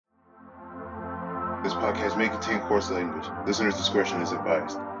This podcast may contain coarse language. Listener's discretion is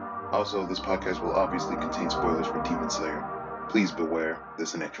advised. Also, this podcast will obviously contain spoilers for Demon Slayer. Please beware,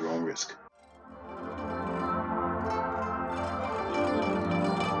 listen at your own risk.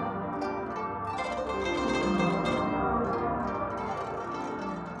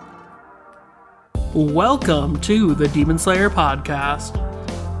 Welcome to the Demon Slayer podcast.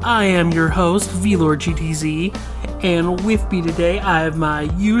 I am your host, VLord GTZ, and with me today I have my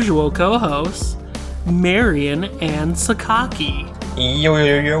usual co-hosts, Marion and Sakaki.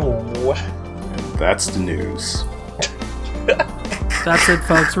 Yo. That's the news. That's it,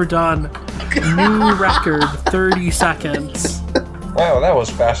 folks. We're done. New record, 30 seconds. Wow, that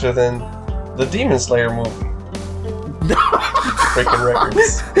was faster than the Demon Slayer movie. Breaking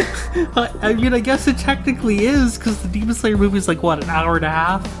records. I mean, I guess it technically is, because the Demon Slayer movie is like, what, an hour and a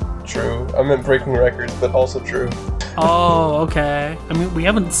half? True. I meant breaking records, but also true. Oh, okay. I mean, we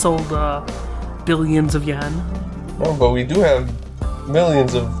haven't sold billions of yen. No, but we do have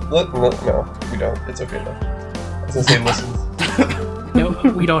millions of... No, we don't. It's okay, though. I was gonna say listens. No,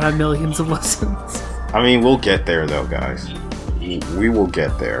 we don't have millions of listens. I mean, we'll get there, though, guys. We will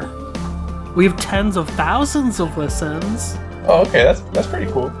get there. We have tens of thousands of listens. Oh, okay. That's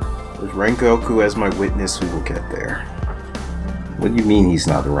pretty cool. With Rengoku as my witness, we will get there. What do you mean he's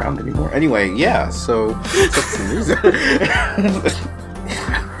not around anymore? Anyway, yeah, so...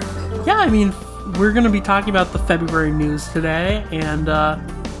 Yeah, I mean, we're going to be talking about the February news today, and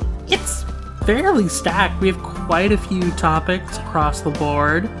it's fairly stacked. We have quite a few topics across the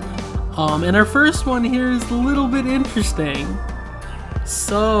board. And our first one here is a little bit interesting.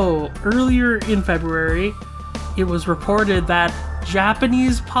 So, earlier in February, it was reported that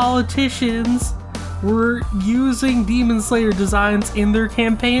Japanese politicians were using Demon Slayer designs in their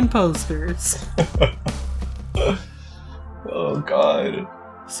campaign posters. Oh, God.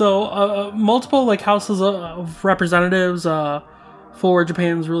 So, multiple houses of representatives for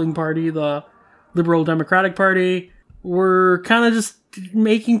Japan's ruling party, the Liberal Democratic Party, were kind of just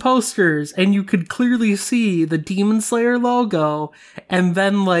making posters, and you could clearly see the Demon Slayer logo, and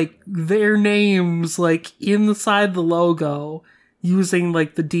then their names inside the logo using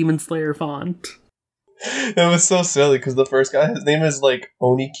the Demon Slayer font. It was so silly because the first guy, his name is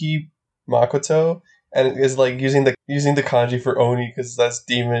Oniki Makoto, and it is using the kanji for Oni because that's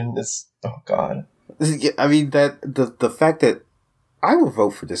demon. It's oh god. I mean that the fact that I would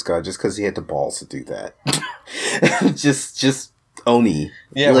vote for this guy just because he had the balls to do that. just Oni.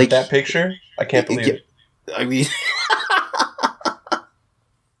 Yeah, with that picture, I can't believe it. I mean,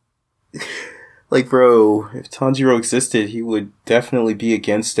 bro, if Tanjiro existed, he would definitely be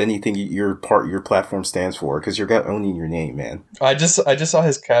against anything your platform stands for, because you got Oni in your name, man. I just saw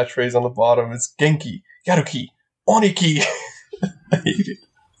his catchphrase on the bottom. It's Genki, Yaruki, Oniki.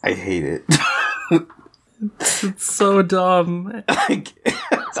 I hate it. It's so dumb.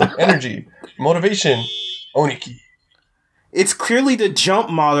 It's energy, motivation, Oniki. It's clearly the Jump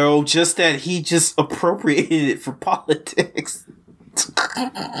motto, just that he just appropriated it for politics.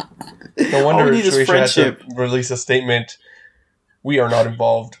 No wonder Shueisha had to release a statement. We are not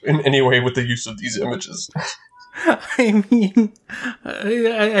involved in any way with the use of these images. I mean,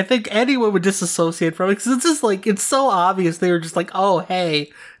 I think anyone would disassociate from it, because it's just it's so obvious. They were just oh,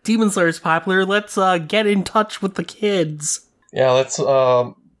 hey, Demon Slayer is popular. Let's get in touch with the kids. Yeah, let's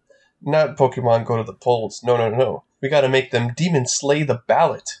not Pokemon go to the polls. No. We gotta make them Demon Slay the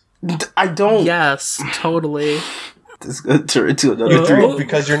ballot. I don't. Yes, totally. This is gonna turn into another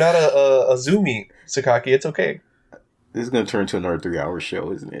because you're not a Zoomy, Sakaki. It's okay. This is gonna turn into another 3-hour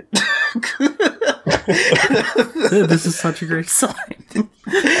show, isn't it? This is such a great sign.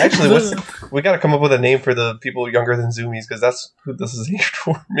 Actually, we gotta come up with a name for the people younger than Zoomies, because that's who this is aimed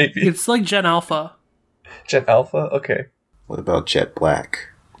for. Maybe it's Gen Alpha. Gen Alpha, okay. What about Jet Black?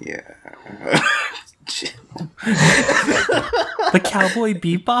 Yeah. The Cowboy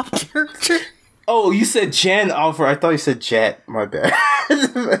Bebop character? Oh, you said Gen Alpha. I thought you said Jet. My bad.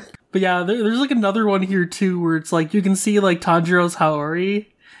 But yeah, there's another one here too, where it's you can see Tanjiro's Haori,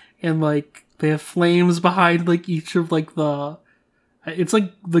 and they have flames behind each of the... It's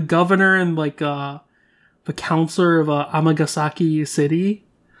the governor and the counselor of Amagasaki City.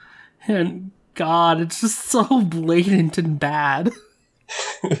 And god, it's just so blatant and bad.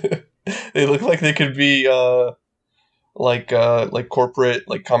 They look like they could be corporate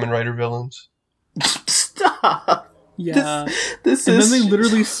Kamen Rider villains. Stop. Yeah. This and is... then they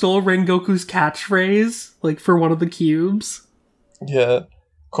literally stole Rengoku's catchphrase for one of the cubes. Yeah.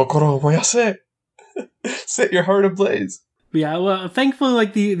 Kokoro moyase. Set your heart ablaze. Yeah, well, thankfully,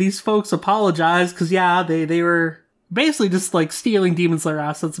 these folks apologized, because, yeah, they were basically just, stealing Demon Slayer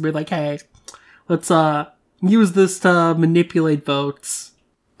assets and be hey, Let's use this to manipulate votes.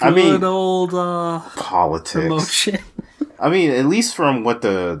 Good old politics. Emotion. I mean, at least from what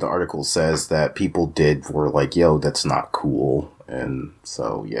the article says, that people were like, yo, that's not cool. And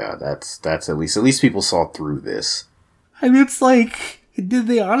so, yeah, that's at least people saw through this. I mean, it's like, did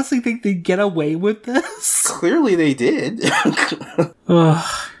they honestly think they'd get away with this? Clearly they did.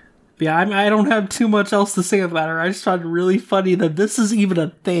 Ugh. Yeah, I don't have too much else to say about it. I just found it really funny that this is even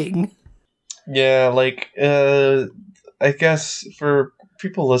a thing. Yeah, like, I guess for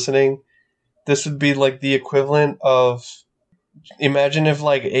people listening, this would be like the equivalent of, imagine if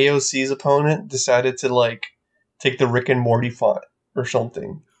like AOC's opponent decided to like take the Rick and Morty font or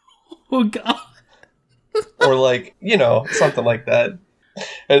something. Oh god. Or like, something like that.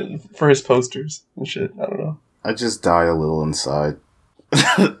 And for his posters and shit, I don't know. I just die a little inside.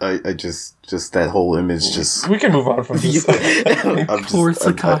 I just that whole image just... We can move on from this. Poor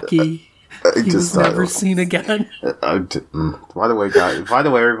Sakaki. He was never seen again. By the way, guys,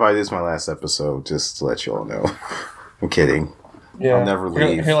 everybody, this is my last episode, just to let you all know. I'm kidding. Yeah. I'll never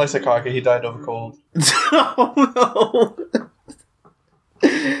leave. Here lies Sakaki, he died of a cold. Oh, no.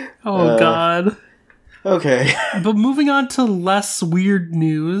 Oh, God. Okay. But moving on to less weird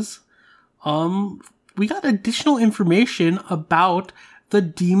news, we got additional information about the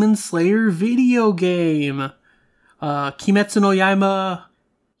Demon Slayer video game. Kimetsu no Yaiba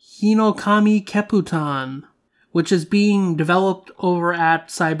Hinokami Keputan, which is being developed over at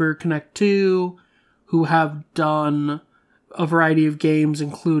CyberConnect 2, who have done a variety of games,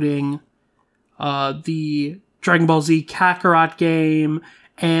 including the Dragon Ball Z Kakarot game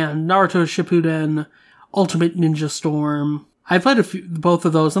and Naruto Shippuden Ultimate Ninja Storm. I've played both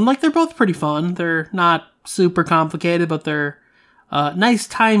of those, and they're both pretty fun. They're not super complicated, but they're nice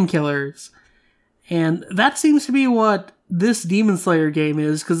time killers. And that seems to be what this Demon Slayer game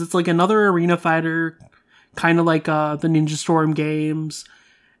is, because it's like another arena fighter, kind of like the Ninja Storm games.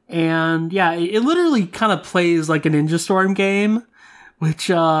 And yeah, it literally kind of plays like a Ninja Storm game, which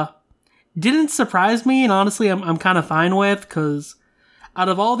didn't surprise me, and honestly I'm kind of fine with, because out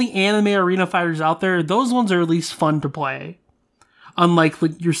of all the anime arena fighters out there, those ones are at least fun to play. Unlike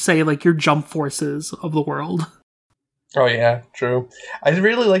your Jump Forces of the world. Oh yeah, true. I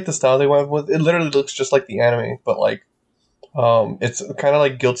really like the style they went with. It literally looks just like the anime, but like, it's kind of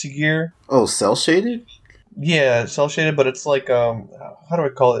like Guilty Gear. Oh, cell shaded? Yeah, cell shaded, but it's like, how do I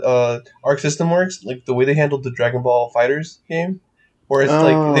call it? Arc System Works, like the way they handled the Dragon Ball Fighters game, where it's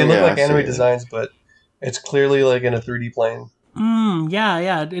like they look like anime designs, but it's clearly like in a 3D plane.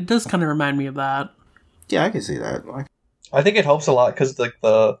 Yeah, it does kind of remind me of that. Yeah, I can see that. I think it helps a lot because like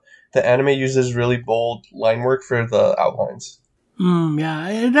the anime uses really bold line work for the outlines. Yeah,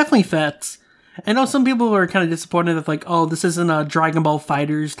 it definitely fits. I know some people are kind of disappointed that like, oh, this isn't a Dragon Ball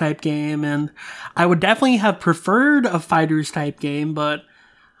Fighters type game, and I would definitely have preferred a Fighters type game, but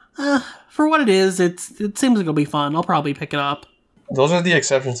for what it is, it seems like it'll be fun. I'll probably pick it up. Those are the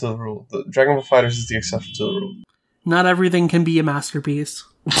exceptions to the rule. The Dragon Ball Fighters is the exception to the rule. Not everything can be a masterpiece.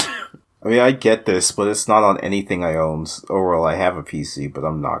 I mean, I get this, but it's not on anything I own. Or, well, I have a PC, but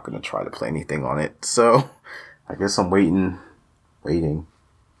I'm not going to try to play anything on it. So, I guess I'm waiting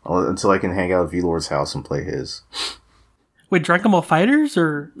until I can hang out at V-Lord's house and play his. Wait, Dragon Ball Fighters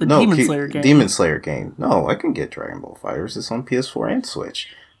or the Demon Slayer game? Demon Slayer game. No, I can get Dragon Ball Fighters. It's on PS4 and Switch.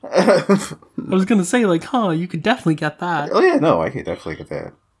 I was going to say, you could definitely get that. Oh, yeah, no, I could definitely get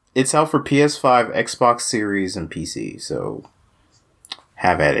that. It's out for PS5, Xbox Series, and PC, so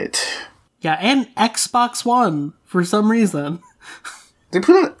have at it. Yeah, and Xbox One, for some reason. They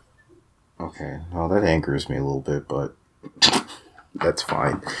put it... Okay, well, that angers me a little bit, but that's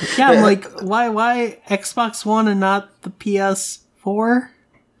fine. Yeah, I'm like, why Xbox One and not the PS4?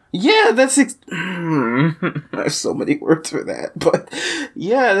 Yeah, that's... I have so many words for that, but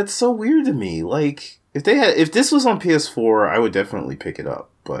yeah, that's so weird to me. Like, if this was on PS4, I would definitely pick it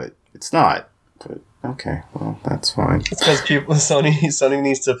up, but it's not. But okay, well, that's fine. It's because Sony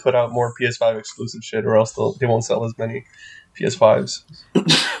needs to put out more PS5 exclusive shit, or else they won't sell as many PS5s.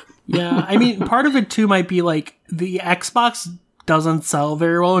 Yeah, I mean, part of it too might be like the Xbox doesn't sell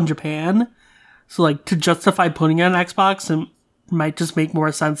very well in Japan, so like to justify putting it on Xbox, it might just make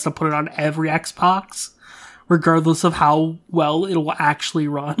more sense to put it on every Xbox, regardless of how well it will actually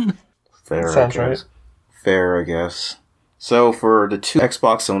run. Fair, sounds right. Fair, I guess. So for the two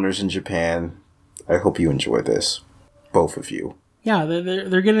Xbox owners in Japan, I hope you enjoy this, both of you. Yeah,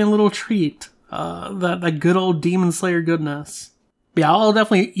 they're getting a little treat. That good old Demon Slayer goodness. Yeah, I'll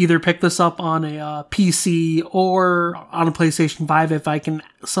definitely either pick this up on a PC or on a PlayStation 5 if I can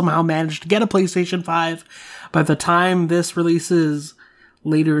somehow manage to get a PlayStation 5 by the time this releases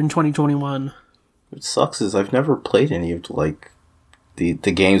later in 2021. What sucks is I've never played any of like the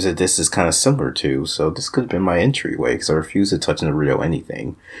games that this is kind of similar to, so this could have been my entryway because I refuse to touch Naruto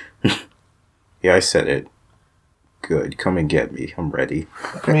anything. Yeah, I said it. Good, come and get me. I'm ready.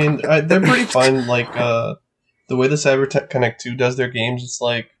 I mean, they're pretty fun. Like the way the Cybertech Connect 2 does their games, it's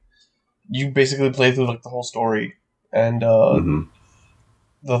like you basically play through like the whole story, and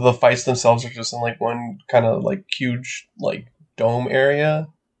the fights themselves are just in like one kind of like huge like dome area,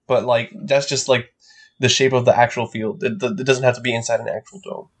 but like that's just like the shape of the actual field. It doesn't have to be inside an actual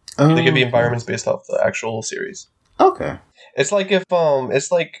dome. They could be environments based off the actual series. Okay. It's like if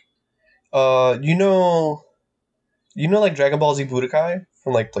it's like you know like Dragon Ball Z Budokai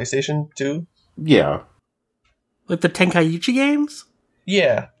from like PlayStation 2? Yeah. Like the Tenkaichi games?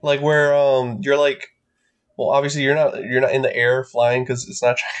 Yeah, like where you're like, well, obviously you're not in the air flying because it's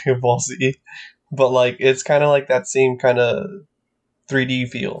not Dragon Ball Z, but like it's kind of like that same kind of 3D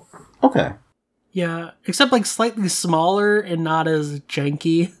feel. Okay. Yeah, except like slightly smaller and not as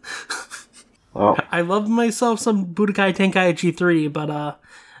janky. Well, I love myself some Budokai Tenkaichi 3, but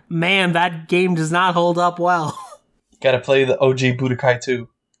man, that game does not hold up well. Gotta play the OG Budokai 2.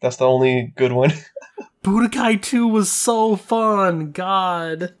 That's the only good one. Budokai 2 was so fun,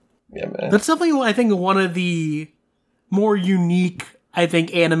 God. Yeah, man. That's definitely, I think, one of the more unique, I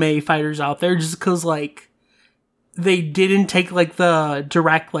think, anime fighters out there, just because, like, they didn't take, like, the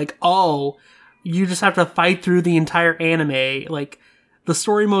direct, like, oh, you just have to fight through the entire anime. Like, the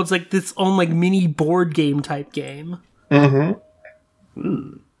story mode's, like, this own, like, mini board game type game.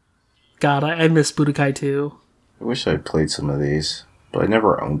 Mm-hmm. God, I miss Budokai 2. I wish I played some of these, but I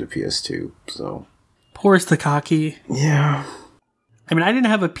never owned a PS2, so... Poor Takaki. Yeah. I mean, I didn't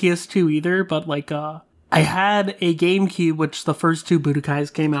have a PS2 either, but, like, I had a GameCube, which the first two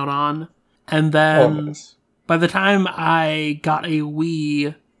Budokais came out on, and then by the time I got a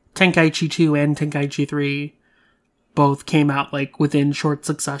Wii, Tenkaichi 2 and Tenkaichi 3 both came out, like, within short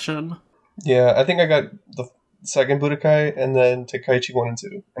succession. Yeah, I think I got the second Budokai, and then Tenkaichi 1 and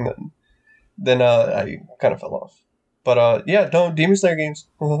 2, and then I kind of fell off. But, yeah, don't Demon Slayer games.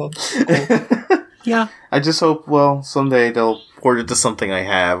 Cool. Yeah. I just hope, well, someday they'll port it to something I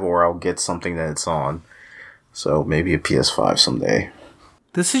have, or I'll get something that it's on. So maybe a PS5 someday.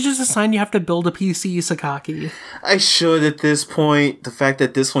 This is just a sign you have to build a PC, Sakaki. I should at this point. The fact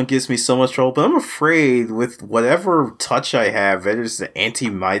that this one gives me so much trouble, but I'm afraid with whatever touch I have, whether it's the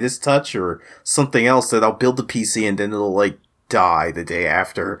anti-Midas touch or something else, that I'll build the PC and then it'll, like, die the day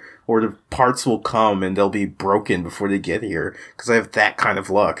after. Or the parts will come and they'll be broken before they get here. Because I have that kind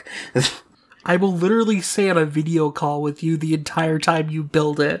of luck. I will literally stay on a video call with you the entire time you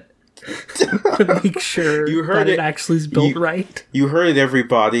build it. To make sure that it actually is built right. You heard it,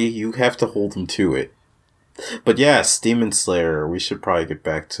 everybody. You have to hold them to it. But yes, Demon Slayer, we should probably get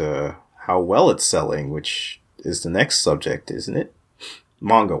back to how well it's selling, which is the next subject, isn't it?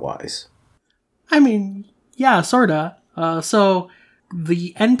 Manga-wise. I mean, yeah, sorta. So,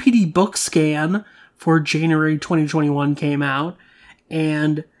 the NPD book scan for January 2021 came out,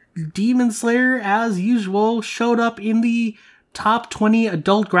 and Demon Slayer, as usual, showed up in the top 20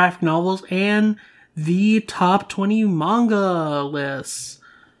 adult graphic novels and the top 20 manga lists.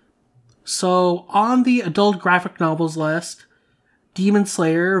 So, on the adult graphic novels list, Demon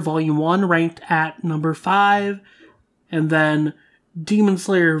Slayer Volume 1 ranked at number 5, and then Demon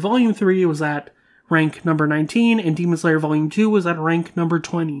Slayer Volume 3 was at rank number 19, and Demon Slayer Volume 2 was at rank number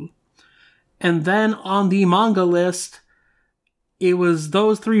 20. And then on the manga list, it was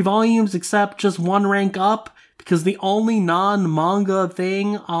those 3 volumes except just 1 rank up, because the only non-manga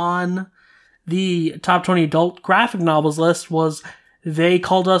thing on the top 20 adult graphic novels list was They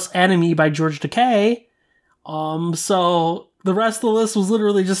Called Us Enemy by George Takei. So the rest of the list was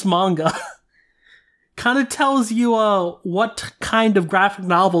literally just manga. Kind of tells you what kind of graphic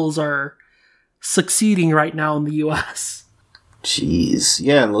novels are succeeding right now in the US. Jeez.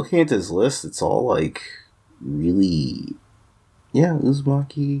 Yeah, and looking at this list, it's all like really... Yeah,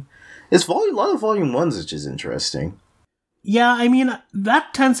 Uzumaki. It's a lot of Volume 1s, which is interesting. Yeah, I mean,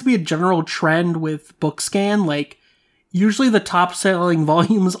 that tends to be a general trend with Bookscan. Like, usually the top-selling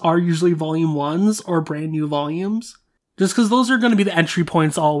volumes are usually Volume 1s or brand new volumes. Just because those are going to be the entry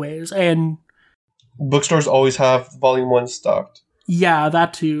points always, and... Bookstores always have Volume 1 stocked. Yeah,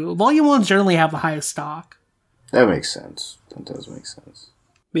 that too. Volume 1s generally have the highest stock. That makes sense. That does make sense.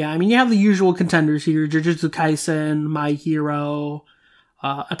 Yeah, I mean, you have the usual contenders here. Jujutsu Kaisen, My Hero,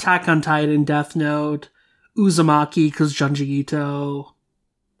 Attack on Titan, Death Note, Uzumaki, because Junji Ito,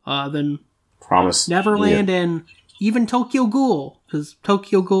 then Promise. Neverland, and even Tokyo Ghoul, because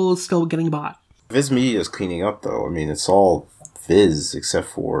Tokyo Ghoul is still getting bought. Viz Media is cleaning up, though. I mean, it's all Viz, except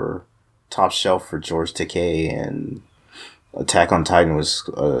for top shelf for George Takei, and Attack on Titan was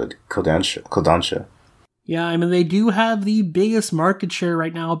Kodansha. Yeah, I mean, they do have the biggest market share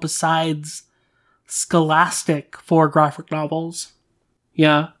right now besides Scholastic for graphic novels.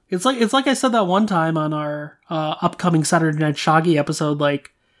 Yeah, it's like I said that one time on our upcoming Saturday Night Shaggy episode,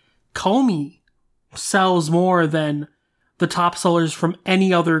 like, Komi sells more than the top sellers from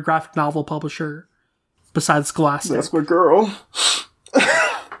any other graphic novel publisher besides Scholastic. That's my girl.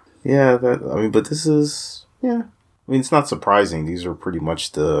 Yeah, but this is, yeah. I mean, it's not surprising. These are pretty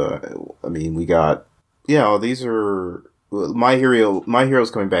much we got, these are, My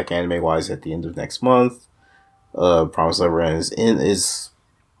Hero's coming back anime-wise at the end of next month. Promised Neverland is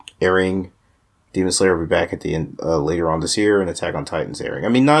airing. Demon Slayer will be back at the end, later on this year, and Attack on Titan's airing. I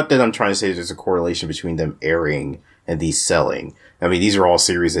mean, not that I'm trying to say there's a correlation between them airing and these selling. I mean, these are all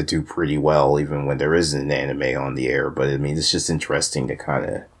series that do pretty well, even when there isn't an anime on the air, but I mean, it's just interesting to kind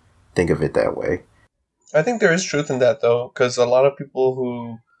of think of it that way. I think there is truth in that, though, because a lot of people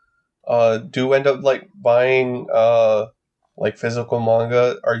who do end up like buying like physical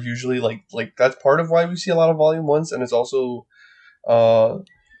manga are usually like that's part of why we see a lot of volume ones, and it's also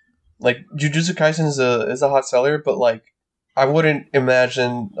like Jujutsu Kaisen is a hot seller, but like I wouldn't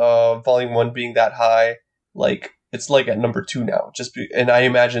imagine volume 1 being that high. Like it's like at number 2 now, and I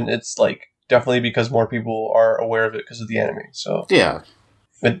imagine it's like definitely because more people are aware of it because of the anime. So yeah,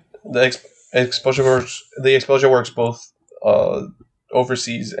 the exposure works both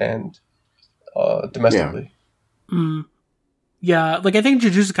overseas and domestically. Yeah, like I think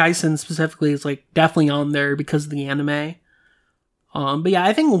Jujutsu Kaisen specifically is like definitely on there because of the anime. But yeah,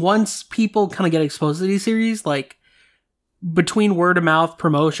 I think once people kind of get exposed to these series, like between word of mouth,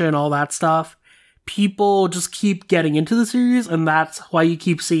 promotion, all that stuff, people just keep getting into the series, and that's why you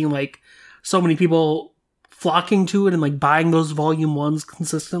keep seeing like so many people flocking to it and like buying those volume 1s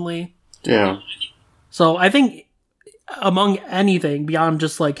consistently. Yeah. So I think among anything beyond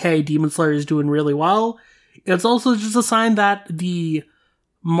just like, hey, Demon Slayer is doing really well, it's also just a sign that the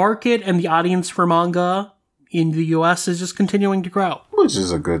market and the audience for manga in the US is just continuing to grow. Which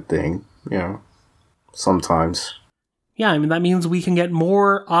is a good thing, sometimes. Yeah, I mean, that means we can get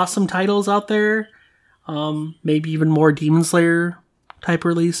more awesome titles out there. Maybe even more Demon Slayer type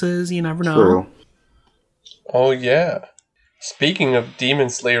releases, you never know. True. Oh yeah. Speaking of Demon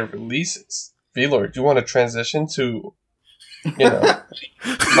Slayer releases, V-Lord, do you want to transition to,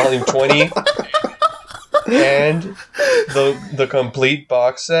 Volume 20 and the complete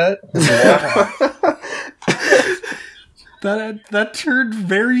box set? Wow. That turned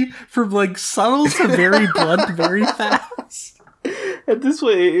from like subtle to very blunt very fast. At this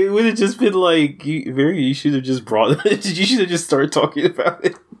way, it would have just been like, you should have just brought it. You should have just started talking about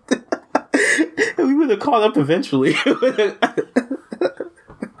it. And we would have caught up eventually.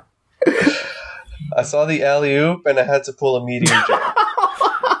 I saw the alley-oop and I had to pull a medium jump.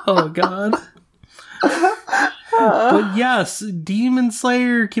 Oh god. But yes, Demon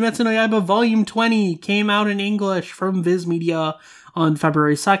Slayer Kimetsu no Yaiba Volume 20 came out in English from Viz Media on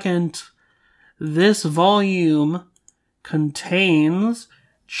February 2nd. This volume contains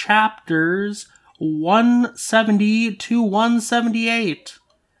chapters 170 to 178,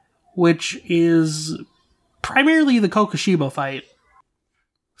 which is primarily the Kokushibo fight.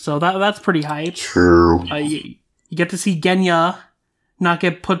 So that's pretty hype. True. You get to see Genya not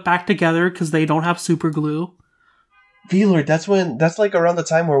get put back together because they don't have super glue. V-Lord, that's like around the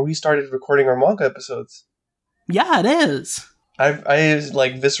time where we started recording our manga episodes. Yeah, it is. I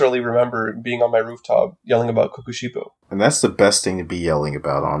like viscerally remember being on my rooftop yelling about Kokushibo. And that's the best thing to be yelling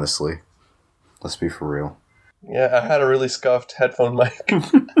about, honestly. Let's be for real. Yeah, I had a really scuffed headphone mic.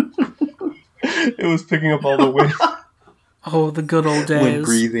 It was picking up all the wind. Oh, the good old days. When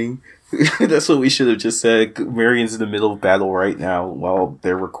breathing. That's what we should have just said. Marion's in the middle of battle right now while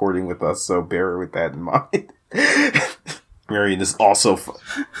they're recording with us, so bear with that in mind. Marion is also...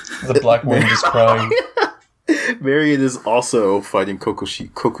 The black wind is crying. Marion is also fighting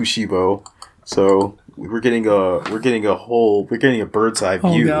Kokushibo, so we're getting a bird's eye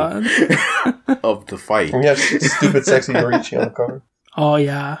view of the fight. And we have stupid sexy Yoriichi on the cover. Oh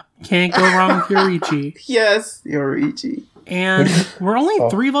yeah, can't go wrong with Yoriichi. Yes, Yoriichi. And we're only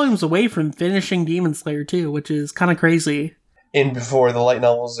 3 volumes away from finishing Demon Slayer 2, which is kind of crazy. And before the light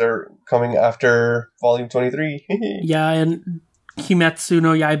novels are coming after Volume 23. Yeah, and Kimetsu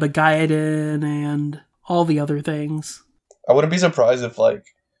no Yaiba Gaiden and all the other things. I wouldn't be surprised if, like,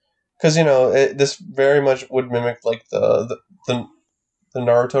 because this very much would mimic like the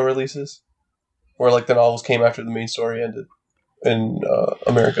Naruto releases, where like the novels came after the main story ended in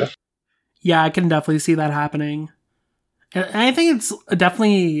America. Yeah, I can definitely see that happening. And I think it's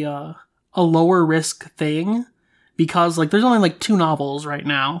definitely a a lower risk thing because like there's only like 2 novels right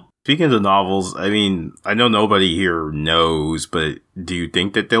now. Speaking of the novels, I mean, I know nobody here knows, but do you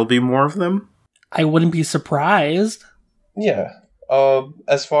think that there'll be more of them? I wouldn't be surprised. Yeah.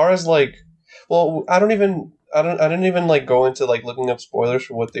 As far as like, well, I didn't even like go into like looking up spoilers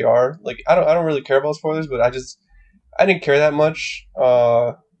for what they are. Like, I don't really care about spoilers, but I didn't care that much.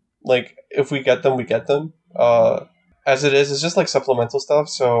 Like if we get them, we get them. As it is, it's just like supplemental stuff.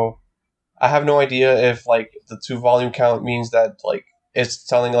 So I have no idea if like the 2-volume count means that like it's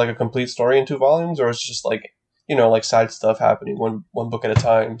telling like a complete story in 2 volumes, or it's just like, you know, like side stuff happening one book at a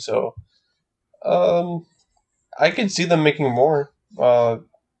time. So, I could see them making more.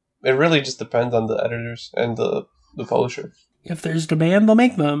 It really just depends on the editors and the publisher. If there's demand, they'll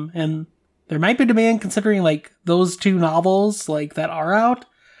make them, and there might be demand considering like those 2 novels like that are out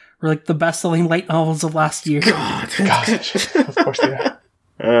were like the best-selling light novels of last year. Gosh, of course they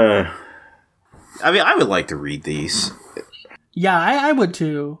are. I mean, I would like to read these. Yeah, I would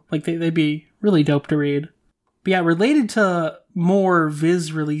too. Like, they'd be really dope to read. But yeah, related to more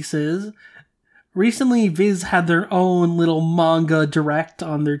Viz releases, recently Viz had their own little manga direct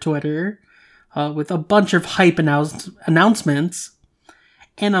on their Twitter with a bunch of hype announcements.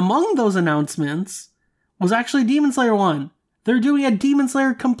 And among those announcements was actually Demon Slayer 1. They're doing a Demon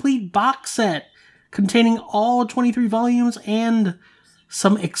Slayer complete box set containing all 23 volumes and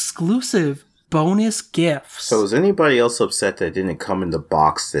some exclusive bonus gifts. So is anybody else upset that it didn't come in the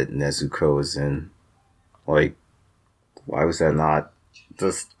box that Nezuko is in? Like, why was that not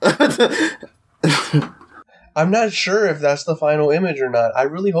just... I'm not sure if that's the final image or not. I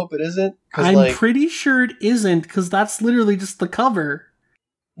really hope it isn't. I'm pretty sure it isn't, because that's literally just the cover.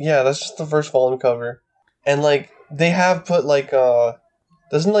 Yeah, that's just the first volume cover. And like, they have put like,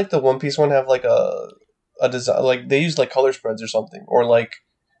 doesn't like the One Piece one have like a design, like they use like color spreads or something, or like,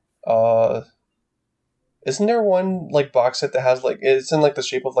 isn't there one like box set that has like it's in like the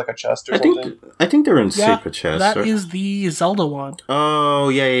shape of like a chest or something? I think they're in shape of chest. That is the Zelda one. Oh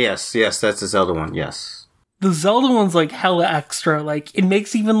yes, that's the Zelda one. Yes, the Zelda one's like hella extra. Like it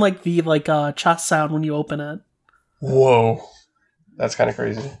makes even like the chest sound when you open it. Whoa, that's kind of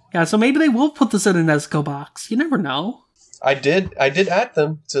crazy. Yeah, so maybe they will put this in a Nezuko box. You never know. I did add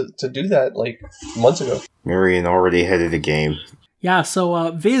them to do that like months ago. Marion already headed the game. Yeah,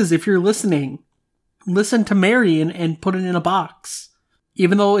 so Viz, if you're listening, listen to Marion and put it in a box.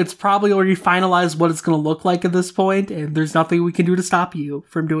 Even though it's probably already finalized what it's going to look like at this point, and there's nothing we can do to stop you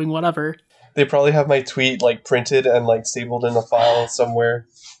from doing whatever. They probably have my tweet like printed and like stapled in a file somewhere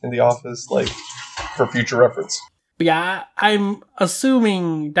in the office, like for future reference. But yeah, I'm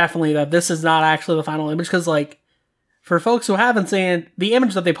assuming definitely that this is not actually the final image, because like, for folks who haven't seen it, the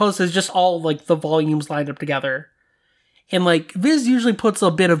image that they post is just all like the volumes lined up together. And like, Viz usually puts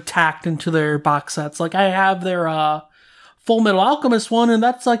a bit of tact into their box sets. Like, I have their Full Metal Alchemist one, and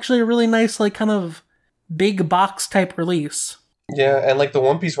that's actually a really nice, like, kind of big box type release. Yeah, and like the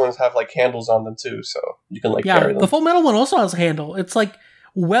One Piece ones have like handles on them too, so you can like carry them. The Full Metal one also has a handle. It's like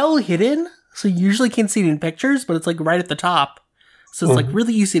well hidden, so you usually can't see it in pictures, but it's like right at the top. So it's like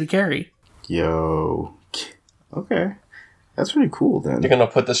really easy to carry. Yo. Okay. That's pretty cool then. You're gonna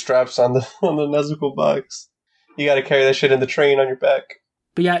put the straps on the Nezuko box. You gotta carry that shit in the train on your back.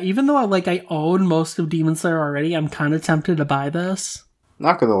 But yeah, even though I own most of Demon Slayer already, I'm kind of tempted to buy this.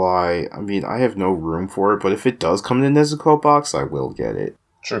 Not gonna lie, I mean, I have no room for it, but if it does come in the Nezuko box, I will get it.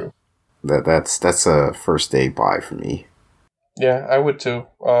 True. That's a first day buy for me. Yeah, I would too.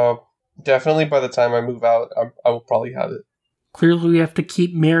 Definitely by the time I move out, I will probably have it. Clearly we have to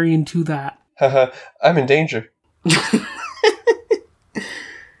keep Marion to that. Haha, I'm in danger.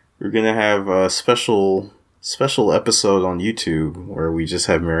 We're gonna have a special episode on YouTube where we just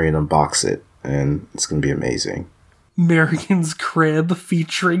have Marion unbox it, and it's gonna be amazing. Marion's crib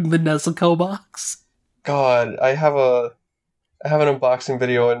featuring the Nezuko box. God, I have an unboxing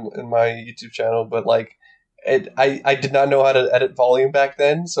video in my YouTube channel, but like, I did not know how to edit volume back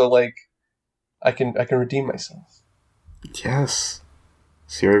then, so like, I can redeem myself. Yes.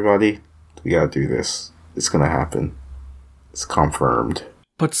 See, everybody, we gotta do this. It's gonna happen. It's confirmed.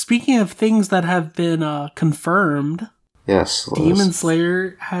 But speaking of things that have been confirmed, yes, Demon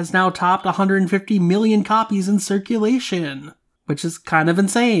Slayer has now topped 150 million copies in circulation, which is kind of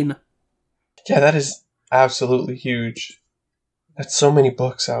insane. Yeah, that is absolutely huge. That's so many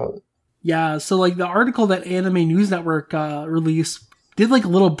books out. Yeah, so like the article that Anime News Network released did like a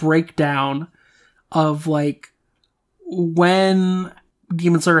little breakdown of like when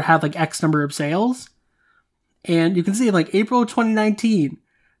Demon Slayer had like X number of sales. And you can see like April 2019,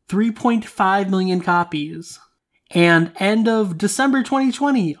 3.5 million copies. And end of December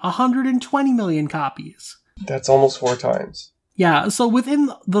 2020, 120 million copies. That's almost 4 times. Yeah, so within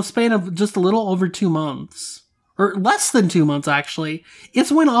the span of just a little over 2 months, or less than 2 months actually,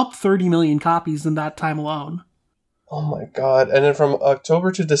 it's went up 30 million copies in that time alone. Oh my god. And then from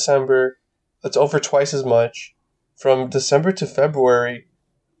October to December, that's over twice as much. From December to February,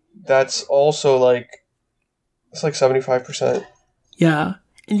 that's also like, it's like 75%. Yeah,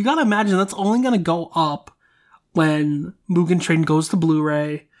 and you gotta imagine that's only gonna go up when Mugen Train goes to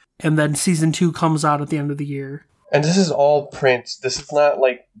Blu-ray, and then Season 2 comes out at the end of the year. And this is all print. This is not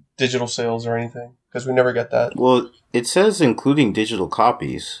like digital sales or anything, because we never get that. Well, it says including digital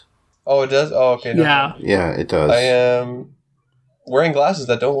copies. Oh, it does? Oh, okay. No. Yeah. Yeah, it does. I am wearing glasses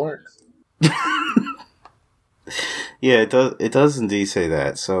that don't work. Yeah, it does. It does indeed say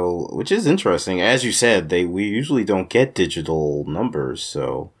that. So, which is interesting. As you said, we usually don't get digital numbers.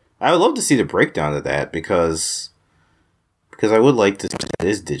 So, I would love to see the breakdown of that because I would like to see that it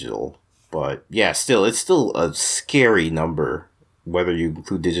is digital. But yeah, still, it's still a scary number whether you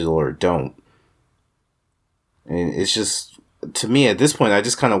include digital or don't. And it's just, to me at this point, I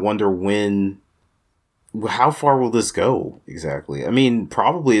just kind of wonder how far will this go exactly? I mean,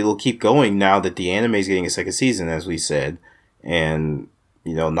 probably it'll keep going now that the anime is getting a second season, as we said, and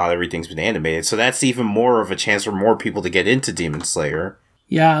not everything's been animated. So that's even more of a chance for more people to get into Demon Slayer.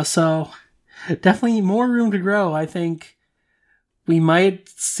 Yeah, so definitely more room to grow. I think we might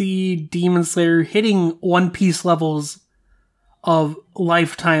see Demon Slayer hitting One Piece levels of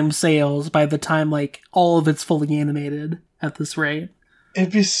lifetime sales by the time all of it's fully animated at this rate.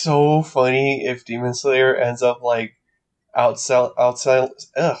 It'd be so funny if Demon Slayer ends up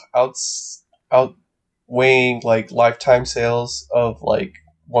outweighing lifetime sales of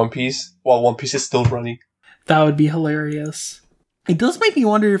One Piece while One Piece is still running. That would be hilarious. It does make me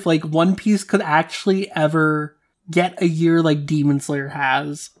wonder if One Piece could actually ever get a year like Demon Slayer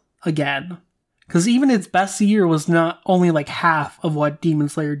has again. Because even its best year was not only half of what Demon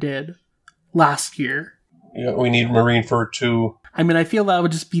Slayer did last year. Yeah, we need Marineford 2. I mean, I feel that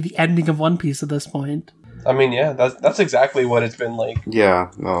would just be the ending of One Piece at this point. I mean, yeah, that's exactly what it's been like. Yeah,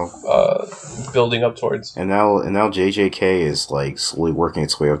 no. Building up towards. And now JJK is slowly working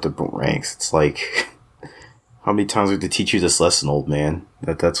its way up the ranks. It's how many times we have to teach you this lesson, old man?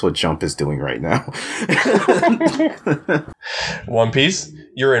 That's what Jump is doing right now. One Piece,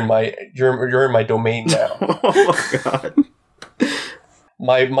 you're in my domain now. Oh my god.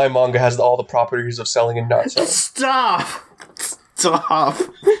 My manga has all the properties of selling and not selling. Stop.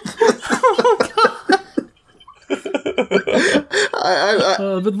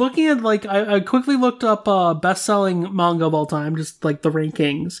 But looking at I quickly looked up best-selling manga of all time, just the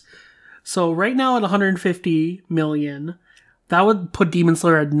rankings. So right now at 150 million, that would put Demon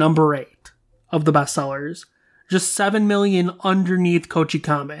Slayer at number 8 of the bestsellers, just 7 million underneath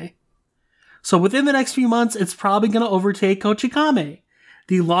Kochikame. So within the next few months, it's probably going to overtake Kochikame,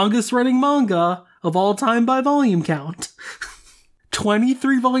 the longest running manga of all time by volume count.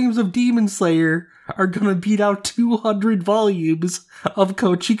 23 volumes of Demon Slayer are gonna beat out 200 volumes of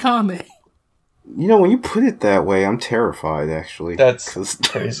Kochikame. When you put it that way, I'm terrified, actually. That's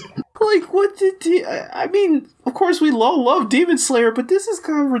crazy. What did I mean, of course we love Demon Slayer, but this is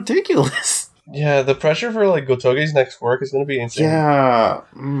kind of ridiculous. Yeah, the pressure for Gotoge's next work is gonna be insane. Yeah.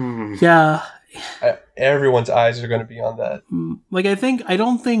 Yeah. Everyone's eyes are gonna be on that. I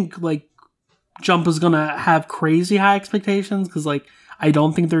don't think Jump is gonna have crazy high expectations, because I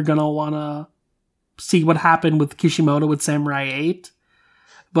don't think they're gonna wanna see what happened with Kishimoto with Samurai 8.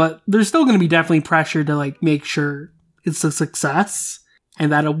 But there's still gonna be definitely pressure to make sure it's a success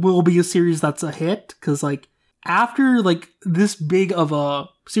and that it will be a series that's a hit. Because after this big of a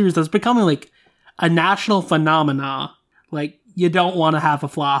series that's becoming a national phenomena, you don't want to have a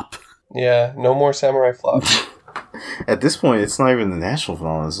flop. Yeah, no more Samurai flops. At this point, it's not even a national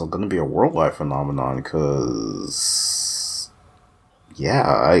phenomenon. It's going to be a worldwide phenomenon because,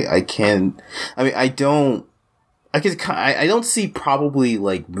 I don't see probably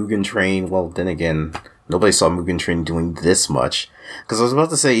Mugen Train. Well, then again, nobody saw Mugen Train doing this much. Because I was about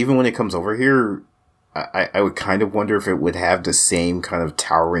to say, even when it comes over here, I would kind of wonder if it would have the same kind of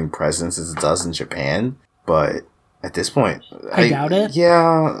towering presence as it does in Japan. But at this point, I doubt it.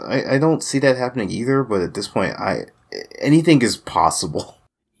 Yeah, I don't see that happening either. But at this point, anything is possible.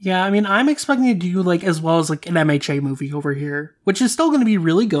 Yeah, I mean, I'm expecting to do as well as an MHA movie over here, which is still going to be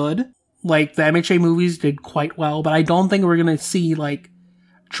really good. The MHA movies did quite well, but I don't think we're going to see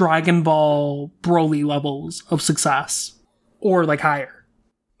Dragon Ball Broly levels of success or higher.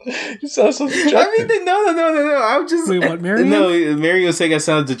 You sound so dejected. I mean, no. I'm just. Wait, what, Marion? No, Marion was saying I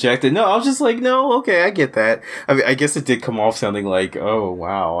sounded dejected. No, I was just like, no, okay, I get that. I mean, I guess it did come off sounding like, oh,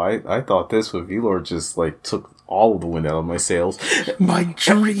 wow, I thought this, but V-Lord just, like, took all of the wind out of my sails. My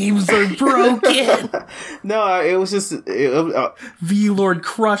dreams are broken. No, it was just. V-Lord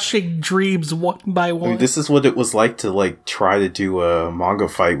crushing dreams one by one. I mean, this is what it was like to, like, try to do a manga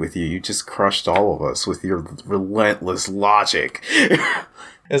fight with you. You just crushed all of us with your relentless logic.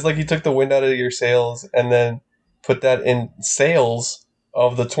 It's like you took the wind out of your sails and then put that in sales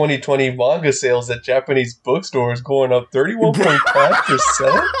of the 2020 manga sales at Japanese bookstores going up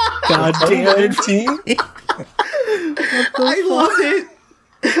 31.5%. God damn it. 2019? I love it.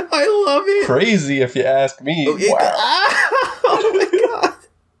 I love it. Crazy if you ask me. Wow. Oh my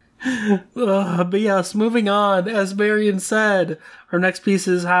god. But yes, moving on. As Marion said, our next piece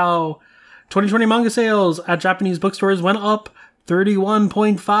is how 2020 manga sales at Japanese bookstores went up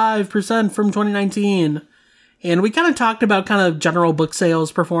 31.5% from 2019. And we kind of talked about kind of general book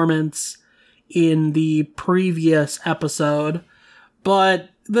sales performance in the previous episode. But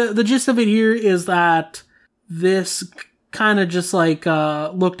the gist of it here is that this kind of just like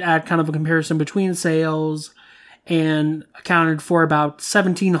looked at kind of a comparison between sales and accounted for about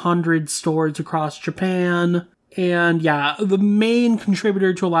 1,700 stores across Japan. And yeah, the main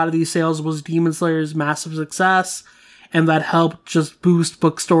contributor to a lot of these sales was Demon Slayer's massive success, and that helped just boost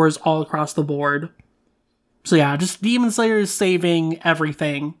bookstores all across the board. So yeah, just Demon Slayer is saving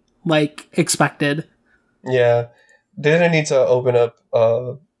everything, like expected. Yeah. They didn't need to open up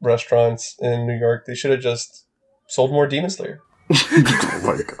restaurants in New York. They should have just sold more Demon Slayer. Oh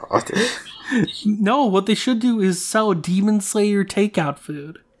my god. No, what they should do is sell Demon Slayer takeout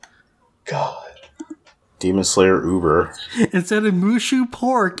food. God. Demon Slayer Uber. Instead of Mushu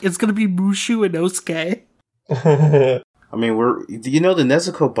pork, it's gonna be Mushu Inosuke. I mean, the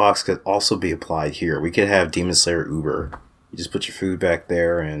Nezuko box could also be applied here. We could have Demon Slayer Uber. You just put your food back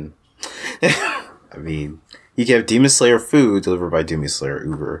there and... I mean, you can have Demon Slayer food delivered by Demon Slayer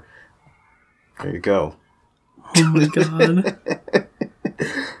Uber. There you go. Oh my god.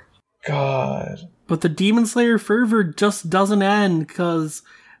 God. But the Demon Slayer fervor just doesn't end, because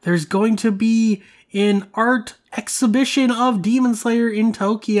there's going to be an art exhibition of Demon Slayer in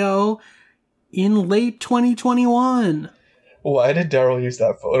Tokyo in late 2021. Why did Daryl use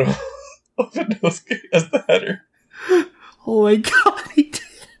that photo of Inosuke as the header? Oh my god, he did.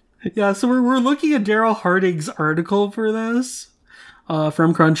 Yeah, so we're looking at Daryl Harding's article for this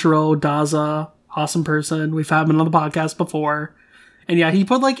from Crunchyroll. Daza, awesome person. We've had him on the podcast before. And yeah, he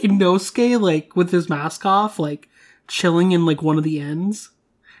put like Inosuke like with his mask off, like chilling in like one of the ends.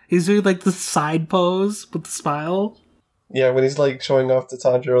 He's doing like the side pose with the smile. Yeah, when he's like showing off to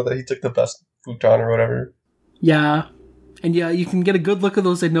Tanjiro that he took the best futon or whatever. Yeah. And yeah, you can get a good look at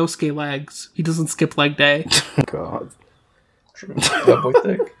those Inosuke legs. He doesn't skip leg day. God. True. That boy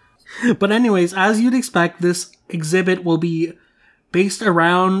thick. But anyways, as you'd expect, this exhibit will be based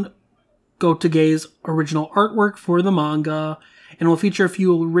around Gotoge's original artwork for the manga, and will feature a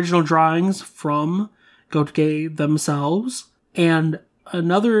few original drawings from Gotoge themselves. And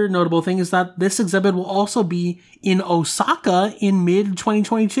another notable thing is that this exhibit will also be in Osaka in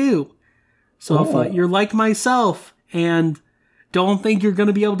mid-2022. So if you're like myself and don't think you're going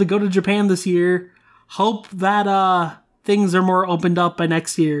to be able to go to Japan this year, hope that things are more opened up by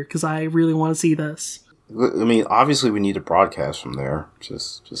next year, because I really want to see this. I mean, obviously we need a broadcast from there.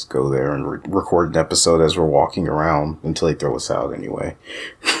 Just go there and record an episode as we're walking around until they throw us out anyway.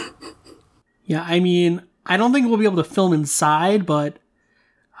 Yeah, I mean, I don't think we'll be able to film inside, but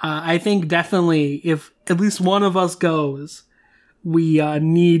I think definitely if at least one of us goes, we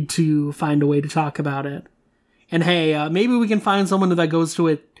need to find a way to talk about it. And hey, maybe we can find someone that goes to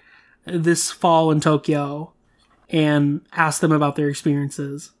it this fall in Tokyo and ask them about their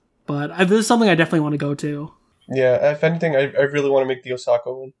experiences. But this is something I definitely want to go to. Yeah, if anything, I really want to make the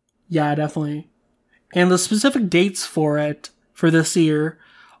Osaka one. Yeah, definitely. And the specific dates for it for this year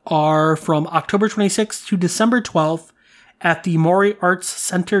are from October 26th to December 12th at the Mori Arts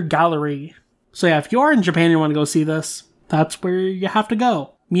Center Gallery. So yeah, if you are in Japan and you want to go see this, that's where you have to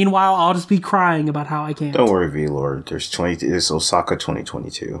go. Meanwhile, I'll just be crying about how I can't. Don't worry, V-Lord. There's Osaka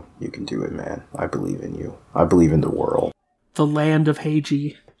 2022. You can do it, man. I believe in you. I believe in the world. The land of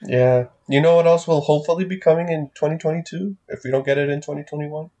Heiji. Yeah. You know what else will hopefully be coming in 2022 if we don't get it in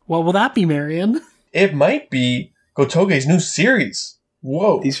 2021? What will that be, Marion? It might be Gotoge's new series.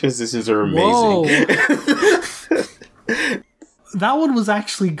 Whoa. These transitions are amazing. That one was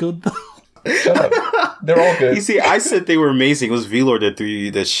actually good, though. Shut up. They're all good. You see, I said they were amazing. It was V-Lord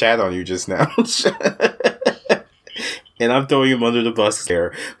that shat on you just now. And I'm throwing him under the bus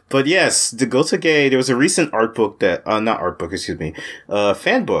there. But yes, the Gotoge, there was a recent art book that, not art book, excuse me,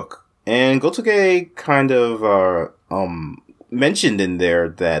 fan book. And Gotoge kind of, mentioned in there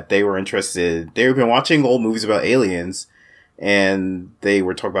that they were interested, they've been watching old movies about aliens, and they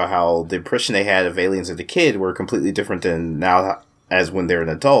were talking about how the impression they had of aliens as a kid were completely different than now as when they're an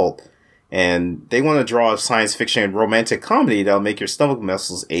adult. And they want to draw a science fiction and romantic comedy that'll make your stomach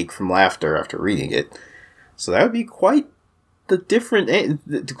muscles ache from laughter after reading it. So that would be quite a different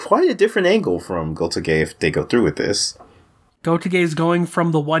angle from Gotoge if they go through with this. Gotoge is going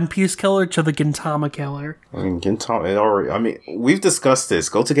from the One Piece killer to the Gintama killer. I mean, Gintama, we've discussed this.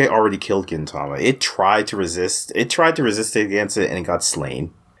 Gotoge already killed Gintama. It tried to resist. It tried to resist against it, and it got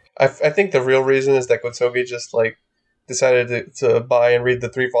slain. I think the real reason is that Gotoge just, like, decided to buy and read the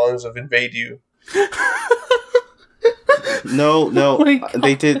 3 volumes of Invade You. No, what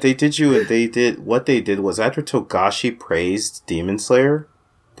they did was after Togashi praised Demon Slayer,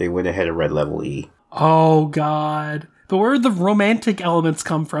 they went ahead and read Level E. Oh, God. But where did the romantic elements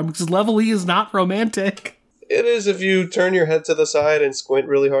come from? Because Level E is not romantic. It is if you turn your head to the side and squint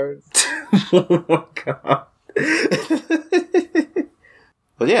really hard. Oh my god.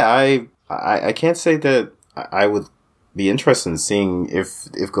 But yeah, I can't say that I would be interested in seeing if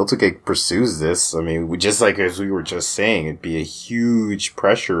Gotoge pursues this. I mean, just like as we were just saying, it'd be a huge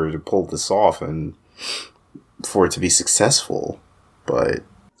pressure to pull this off and for it to be successful. But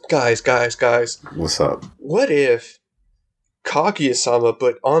Guys. what's up? What if Kaguya-sama,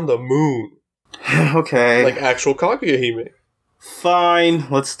 but on the moon? Okay. Like actual Kaguya-hime. Fine,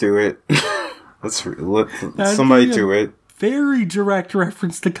 let's do it. let somebody do it. Very direct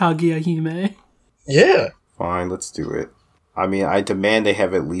reference to Kaguya-hime. Yeah. Fine, let's do it. I mean, I demand they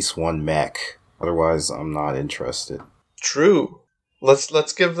have at least one mech. Otherwise, I'm not interested. True.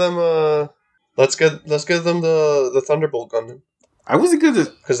 Let's give them let's give them the Thunderbolt Gundam. I wasn't gonna,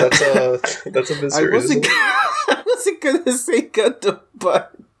 because that's a bit serious. I wasn't gonna say Gundam,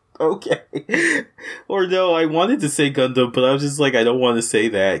 but okay. Or no, I wanted to say Gundam, but I was just like, I don't want to say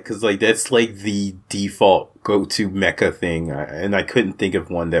that because like that's like the default go-to mecha thing, and I couldn't think of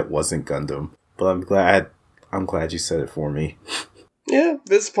one that wasn't Gundam. But I'm glad you said it for me. Yeah,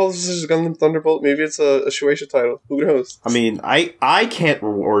 this publishes Gundam Thunderbolt. Maybe it's a Shueisha title. Who knows? I mean, I can't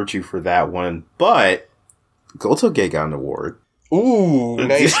reward you for that one, but Gotoge got an award. Ooh,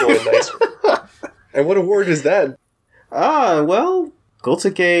 nice one. And what award is that? Well,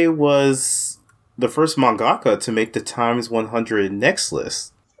 Gotoge was the first mangaka to make the Times 100 next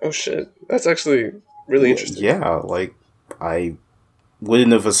list. Oh shit, that's actually really interesting. Yeah, like, I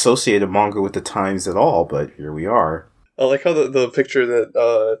wouldn't have associated manga with the Times at all, but here we are. I like how the picture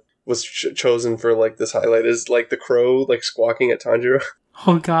that was chosen for like this highlight is like the crow like squawking at Tanjiro.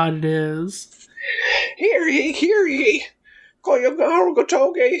 Oh god, it is. Hear ye! Koyamaru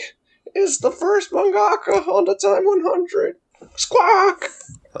Gotoge is the first mangaka on the Time 100. Squawk!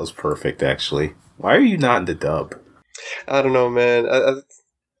 That was perfect, actually. Why are you not in the dub? I don't know, man.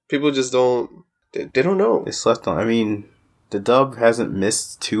 People just don't... They don't know. They slept on... I mean, the dub hasn't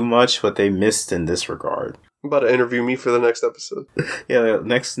missed too much, but they missed in this regard. About to interview me for the next episode. Yeah,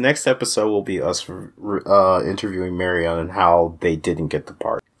 next episode will be us interviewing Marion and how they didn't get the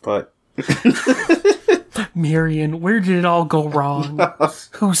part. But... Marion, where did it all go wrong?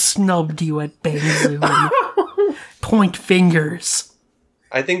 Who snubbed you at Bangzoon? Point fingers.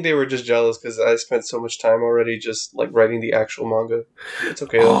 I think they were just jealous because I spent so much time already just like writing the actual manga. It's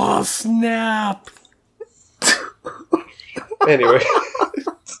okay though. Oh, snap. Anyway.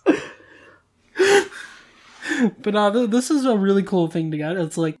 But this is a really cool thing to get.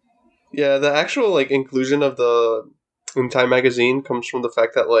 It's like... Yeah, the actual like inclusion of the in Time magazine comes from the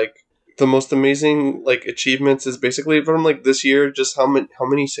fact that like the most amazing like achievements is basically from like this year, just how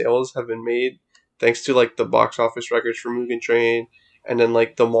many sales have been made thanks to like the box office records for Mugen Train, and then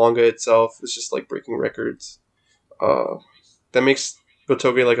like the manga itself is just like breaking records. That makes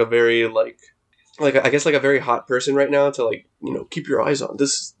Gotoge like a very like I guess like a very hot person right now to like, you know, keep your eyes on.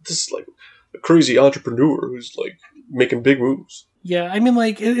 This is like a crazy entrepreneur who's like making big moves. Yeah, I mean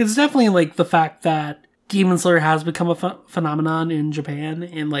like it's definitely like the fact that Demon Slayer has become a phenomenon in Japan,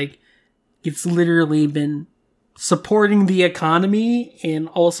 and like it's literally been supporting the economy and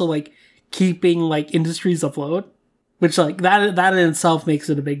also like keeping like industries afloat, which like that in itself makes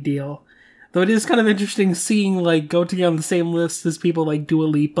it a big deal. Though it is kind of interesting seeing like Gotoge on the same list as people like Dua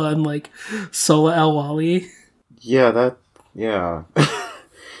Lipa and like Sola El Wali. Yeah,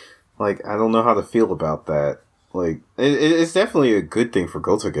 like I don't know how to feel about that. Like it's definitely a good thing for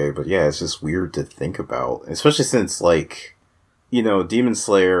Gotoge, but yeah, it's just weird to think about, especially since like, you know, Demon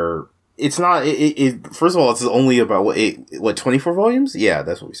Slayer it's not. First of all, it's only about what 24 volumes? Yeah,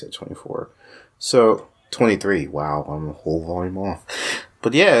 that's what we said. 24. So 23. Wow, I'm a whole volume off.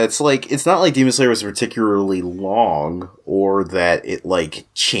 But yeah, it's not like Demon Slayer was particularly long, or that it like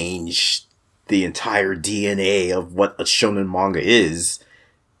changed the entire DNA of what a shonen manga is.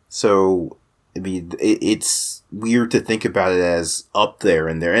 So I mean, it's weird to think about it as up there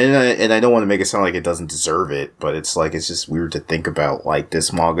and there, and I don't want to make it sound like it doesn't deserve it, but it's just weird to think about like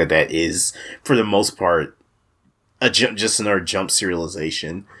this manga that is, for the most part, just another jump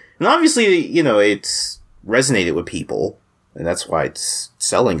serialization, and obviously, it's resonated with people. And that's why it's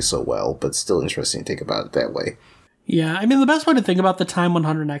selling so well, but still interesting to think about it that way. Yeah, I mean, the best way to think about the Time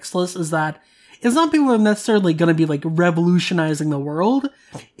 100 Next list is that it's not people who are necessarily going to be, like, revolutionizing the world.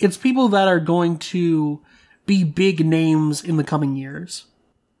 It's people that are going to be big names in the coming years.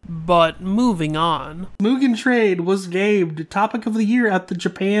 But moving on. Mugen Train was named Topic of the Year at the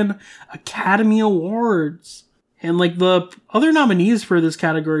Japan Academy Awards. And, like, the other nominees for this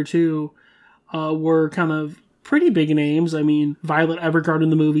category, too, were kind of pretty big names. I mean, Violet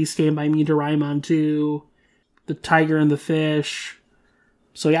Evergarden, the movie, Stand By Me, Doraemon 2, The Tiger and the Fish.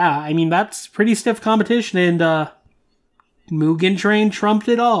 So yeah, I mean, that's pretty stiff competition, and Mugen Train trumped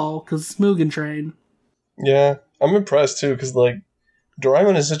it all, because it's Mugen Train. Yeah, I'm impressed too, because like,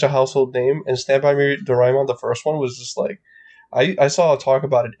 Doraemon is such a household name, and Stand By Me, Doraemon, the first one, was just like, I saw a talk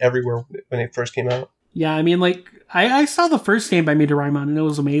about it everywhere when it first came out. Yeah, I mean, like, I saw the first Stand By Me, Doraemon, and it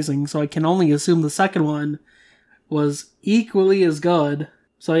was amazing, so I can only assume the second one was equally as good.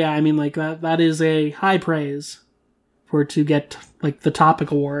 So yeah, I mean, like, that is a high praise for it to get, like, the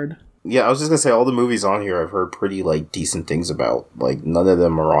Topic Award. Yeah, I was just gonna say, all the movies on here I've heard pretty, like, decent things about. Like, none of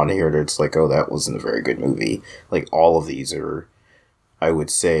them are on here that's like, oh, that wasn't a very good movie. Like, all of these are, I would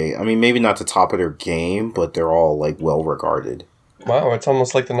say, I mean, maybe not the top of their game, but they're all, like, well regarded. Wow, it's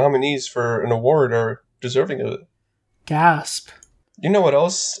almost like the nominees for an award are deserving of it. Gasp. You know what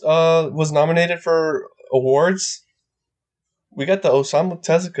else was nominated for awards? We got the Osamu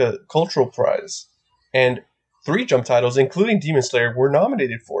Tezuka Cultural Prize, and 3 Jump titles, including Demon Slayer, were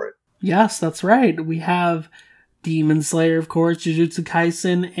nominated for it. Yes, that's right. We have Demon Slayer, of course, Jujutsu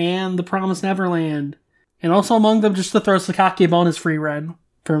Kaisen, and The Promised Neverland. And also among them, just to throw Sakaki bonus free run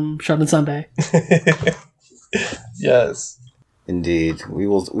from Shonen Sunday. Yes. Indeed. We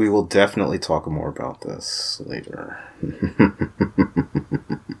will definitely talk more about this later.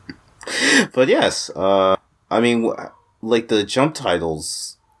 But yes, I mean, like, the Jump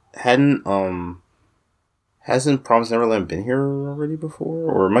titles hasn't Promised Neverland been here already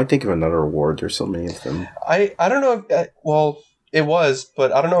before? Or am I thinking of another award? There's so many of them. I don't know if, well, it was,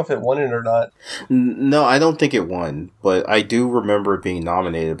 but I don't know if it won it or not. No, I don't think it won, but I do remember it being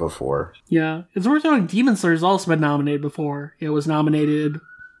nominated before. Yeah, it's worth noting Demon Slayer's also been nominated before. It was nominated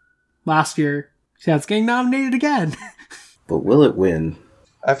last year. So yeah, it's getting nominated again. But will it win?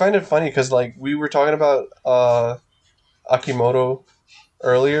 I find it funny because, like, we were talking about Akimoto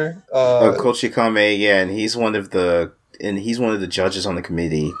earlier. Kochikame, yeah, and he's one of the judges on the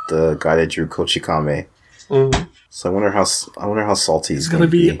committee, the guy that drew Kochikame. Mm-hmm. So I wonder how salty he's going to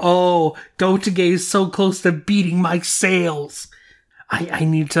be. Oh, Dotage is so close to beating my sales. I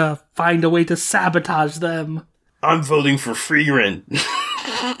need to find a way to sabotage them. I'm voting for Frieren.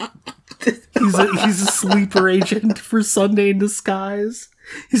 He's a sleeper agent for Sunday in Disguise.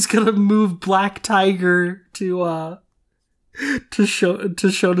 He's gonna move Black Tiger to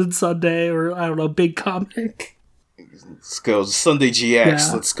Shonen Sunday, or I don't know, Big Comic. Let's go Sunday GX. Yeah.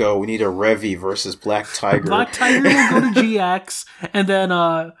 Let's go. We need a Revy versus Black Tiger. Black Tiger will go to GX, and then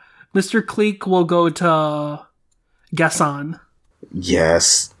Mr. Cleek will go to Gesson.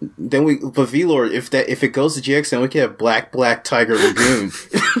 Yes. Then but V-Lord, if it goes to GX, then we can have Black Tiger Lagoon.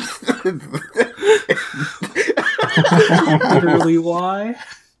 Literally, why?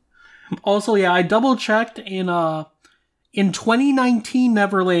 Also, yeah, I double checked in 2019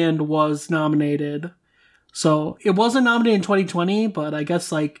 Neverland was nominated. So it wasn't nominated in 2020, but I guess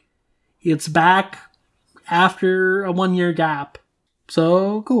like it's back after a 1-year gap.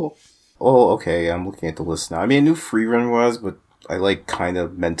 So cool. Oh, okay. I'm looking at the list now. I mean, I knew Frieren was, but I like kind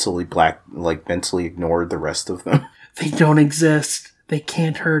of mentally ignored the rest of them. They don't exist. They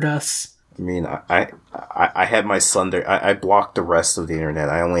can't hurt us. I mean, I had my Sunday. I blocked the rest of the internet.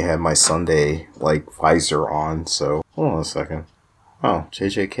 I only had my Sunday visor on. So hold on a second. Oh,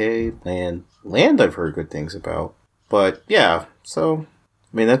 JJK Land I've heard good things about. But yeah, so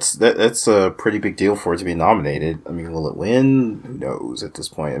I mean that's a pretty big deal for it to be nominated. I mean, will it win? Who knows at this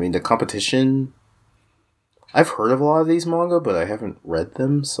point? I mean, the competition, I've heard of a lot of these manga, but I haven't read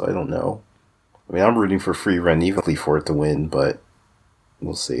them, so I don't know. I mean, I'm rooting for Frieren evenly for it to win, but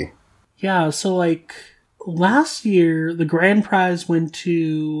we'll see. Yeah, so like last year, the grand prize went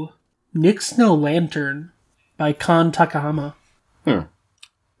to Nick's No Lantern by Kan Takahama.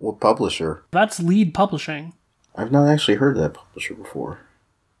 What publisher? That's Lead Publishing. I've not actually heard of that publisher before.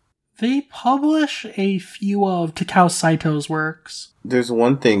 They publish a few of Takao Saito's works. There's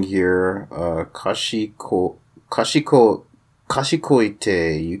one thing here, Kashikoite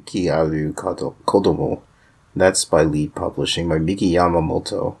Yuki Aru Kodomo. That's by Lead Publishing, by Miki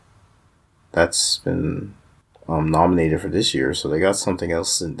Yamamoto. That's been nominated for this year, so they got something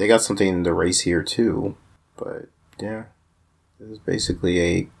else. They got something in the race here too. But yeah, it was basically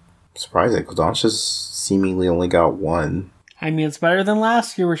a surprise that Kodansha's seemingly only got one. I mean, it's better than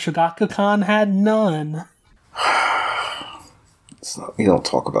last year where Shogakukan had none. We don't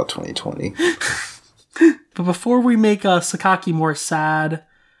talk about 2020. But before we make Sakaki more sad,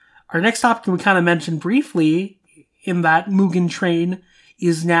 our next topic we kind of mentioned briefly in that Mugen Train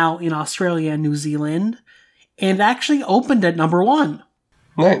is now in Australia and New Zealand, and it actually opened at number 1.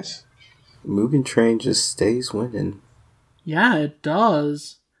 Nice. Mugen Train just stays winning. Yeah, it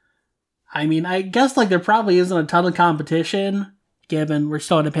does. I mean, I guess like there probably isn't a ton of competition, given we're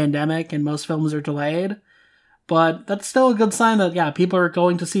still in a pandemic and most films are delayed. But that's still a good sign that, yeah, people are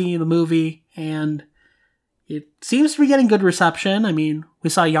going to see the movie, and it seems to be getting good reception. I mean, we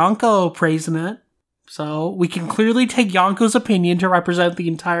saw Yonko praising it, so we can clearly take Yonko's opinion to represent the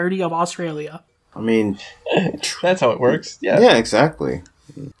entirety of Australia. I mean, that's how it works. Yeah. Yeah, exactly.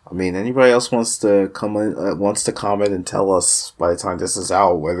 I mean, anybody else wants to comment and tell us by the time this is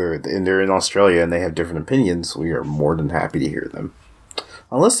out whether they're in Australia and they have different opinions, we are more than happy to hear them.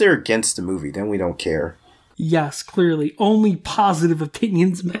 Unless they're against the movie, then we don't care. Yes, clearly. Only positive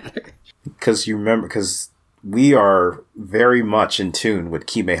opinions matter. Because we are very much in tune with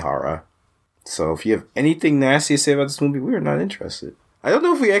Kimehara. So if you have anything nasty to say about this movie, we are not interested. I don't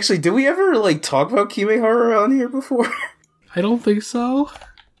know if did we ever talk about Kimehara on here before? I don't think so.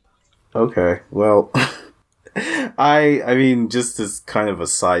 Okay, well, I mean, just as kind of a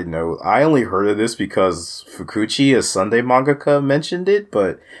side note, I only heard of this because Fukuchi, a Sunday mangaka, mentioned it,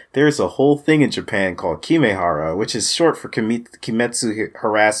 but there's a whole thing in Japan called Kimehara, which is short for Kimetsu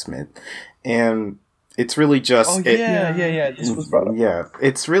harassment, and it's really just... Yeah. This was brought up. Yeah,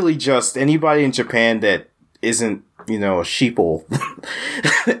 it's really just anybody in Japan that isn't, a sheeple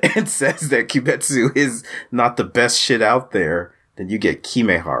and says that Kimetsu is not the best shit out there, then you get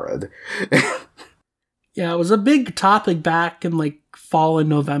Kimehara. Yeah, it was a big topic back in fall and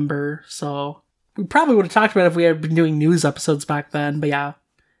November, so we probably would have talked about it if we had been doing news episodes back then, but yeah.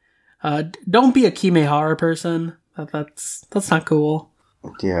 Don't be a Kimehara person. That's not cool.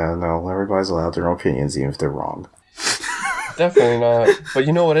 Yeah, no, everybody's allowed their own opinions even if they're wrong. Definitely not. But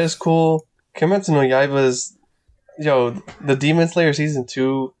you know what is cool? Kimetsu no Yaiba's the Demon Slayer Season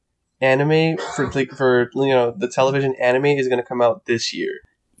 2 anime for the television anime is going to come out this year.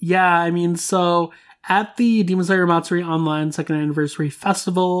 Yeah, I mean, so at the Demon Slayer Matsuri Online 2nd Anniversary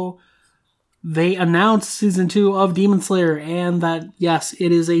Festival, they announced Season 2 of Demon Slayer, and that, yes,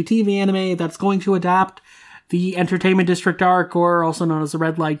 it is a TV anime that's going to adapt the Entertainment District arc, or also known as the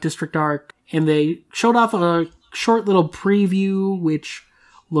Red Light District arc, and they showed off a short little preview, which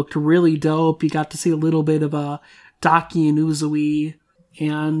looked really dope. You got to see a little bit of a Daki and Uzui,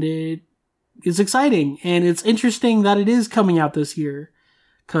 and it is exciting, and it's interesting that it is coming out this year,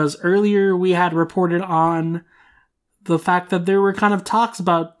 because earlier we had reported on the fact that there were kind of talks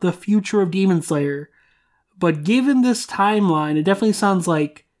about the future of Demon Slayer, but given this timeline, it definitely sounds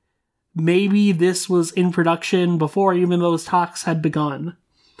like maybe this was in production before even those talks had begun.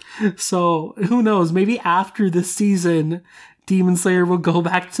 So, who knows, maybe after this season, Demon Slayer will go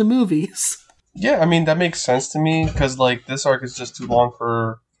back to movies. Yeah, I mean, that makes sense to me, because, this arc is just too long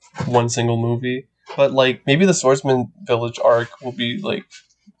for one single movie. But, maybe the Swordsman Village arc will be,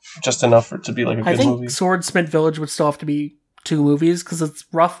 just enough for it to be, a good movie. I think Swordsmith Village would still have to be 2 movies, because it's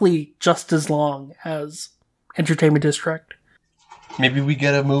roughly just as long as Entertainment District. Maybe we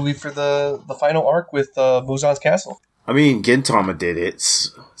get a movie for the final arc with Muzan's Castle. I mean, Gintama did it,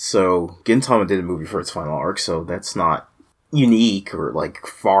 so Gintama did a movie for its final arc, so that's not unique or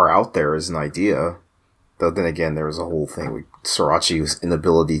far out there as an idea. Though then again, there was a whole thing with Sorachi's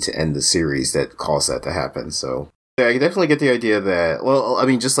inability to end the series that caused that to happen. So yeah, I definitely get the idea that, well, I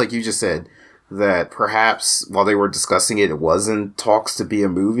mean, just like you just said, that perhaps while they were discussing it, it was in talks to be a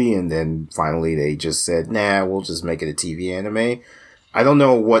movie, and then finally they just said, nah, we'll just make it a TV anime. I don't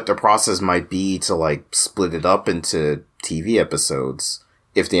know what the process might be to split it up into TV episodes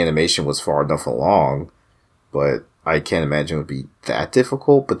if the animation was far enough along, but I can't imagine it would be that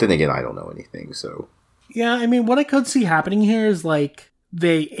difficult. But then again, I don't know anything, so. Yeah, I mean, what I could see happening here is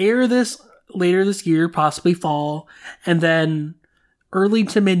they air this later this year, possibly fall, and then early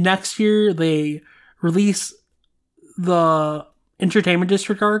to mid next year, they release the Entertainment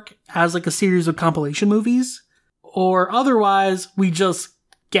District arc as like a series of compilation movies, or otherwise we just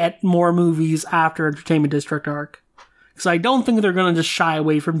get more movies after Entertainment District arc. Because I don't think they're going to just shy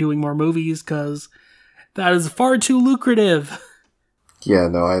away from doing more movies, because that is far too lucrative. Yeah,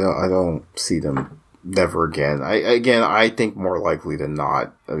 no, I don't see them never again. I think more likely than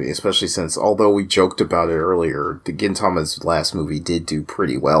not. I mean, especially since, although we joked about it earlier, the Gintama's last movie did do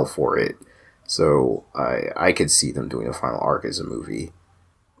pretty well for it. So I could see them doing a final arc as a movie.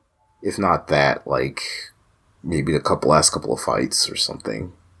 If not that, like maybe the last couple of fights or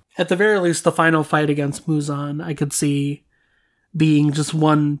something. At the very least, the final fight against Muzan, I could see being just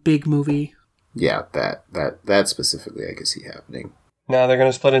one big movie. Yeah, that specifically I could see happening. Now they're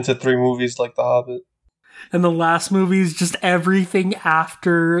gonna split into 3 movies like The Hobbit. And the last movie is just everything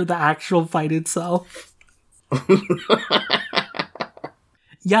after the actual fight itself.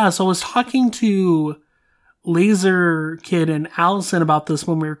 Yeah, so I was talking to Laser Kid and Allison about this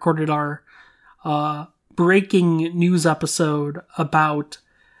when we recorded our breaking news episode about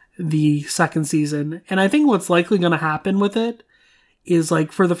the second season. And I think what's likely going to happen with it is,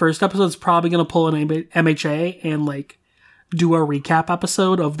 like, for the first episode, it's probably going to pull an MHA and, like, do a recap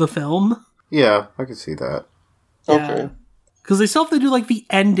episode of the film. Yeah, I can see that. Okay. Because they still have to do, like, the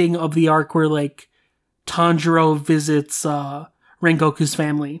ending of the arc where, like, Tanjiro visits Rengoku's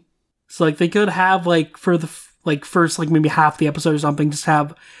family. So, like, they could have, like, for the first, like, maybe half the episode or something, just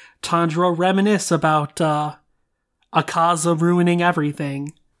have Tanjiro reminisce about Akaza ruining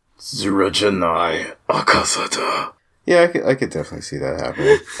everything. Zurajanai Akazata. Yeah, I could definitely see that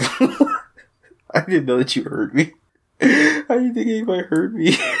happening. I didn't know that you heard me. I didn't think anybody heard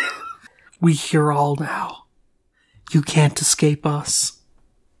me. We hear all now. You can't escape us.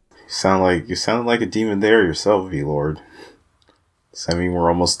 You sound like a demon there yourself, V-Lord. Does that mean we're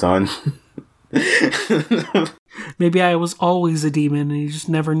almost done? Maybe I was always a demon and you just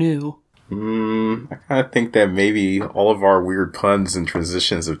never knew. I kind of think that maybe all of our weird puns and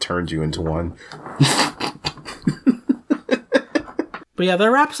transitions have turned you into one. But yeah,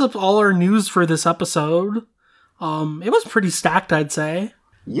 that wraps up all our news for this episode. It was pretty stacked, I'd say.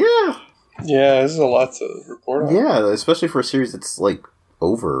 Yeah. Yeah, this is a lot to report on. Yeah, especially for a series that's, like,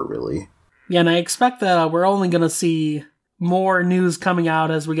 over, really. Yeah, and I expect that we're only going to see more news coming out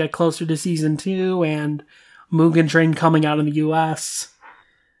as we get closer to Season 2 and Mugen Train coming out in the US.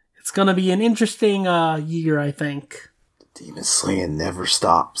 It's going to be an interesting year, I think. Demon slaying never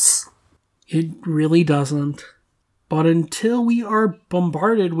stops. It really doesn't. But until we are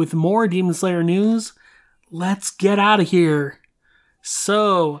bombarded with more Demon Slayer news, let's get out of here.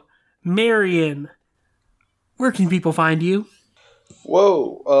 So, Marion, where can people find you?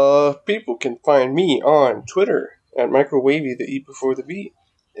 Whoa, people can find me on Twitter at Microwavy, the Eat Before the Beat.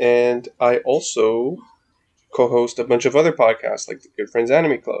 And I also co-host a bunch of other podcasts, like the Good Friends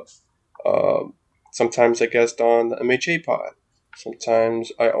Anime Club. Sometimes I guest on the MHA Pod.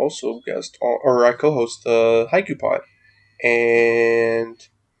 Sometimes I also I co-host the Haiku Pod. And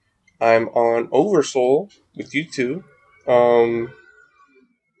I'm on Oversoul with you two.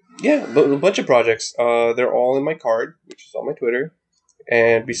 Yeah, a bunch of projects. They're all in my card, which is on my Twitter.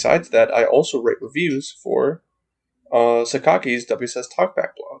 And besides that, I also write reviews for Sakaki's WSS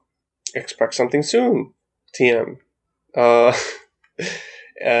Talkback blog. Expect something soon, TM.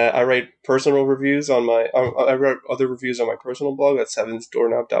 I write personal reviews on my... I write other reviews on my personal blog at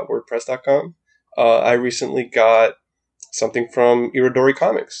sevensdoorknob.wordpress.com. I recently got something from Iridori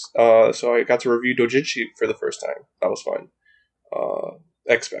Comics. So I got to review Dojinshi for the first time. That was fun.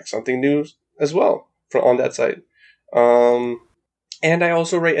 Expect something new as well on that site. And I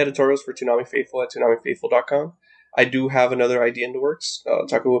also write editorials for Toonami Faithful at ToonamiFaithful.com. I do have another idea in the works.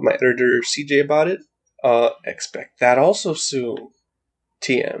 Talking with my editor CJ about it. Expect that also soon.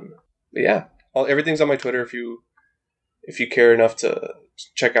 TM. But yeah, everything's on my Twitter if you care enough to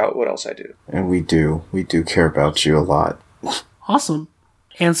check out what else I do. And we do care about you a lot. Awesome.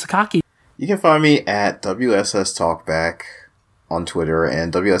 And Sakaki. You can find me at WSS Talkback on Twitter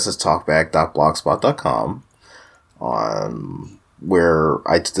and WSSTalkback.blogspot.com, where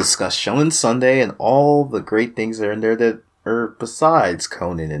I discuss Shonen Sunday and all the great things that are in there that are besides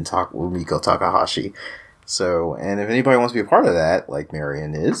Conan and Rumiko Takahashi. So, and if anybody wants to be a part of that, like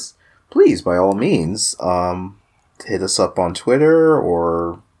Marion is, please, by all means, hit us up on Twitter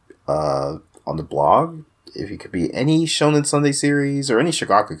or on the blog. If it could be any Shonen Sunday series or any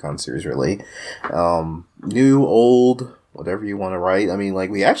Shigakukan series, really. New, old, whatever you want to write. I mean, like,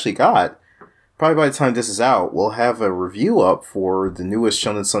 we actually got probably by the time this is out, we'll have a review up for the newest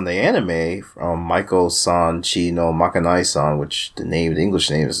Shonen Sunday anime from Maiko-san Chi no Makanai-san, which the English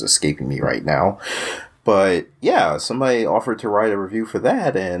name is escaping me right now. But yeah, somebody offered to write a review for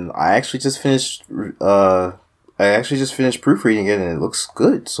that, and I actually just finished proofreading it, and it looks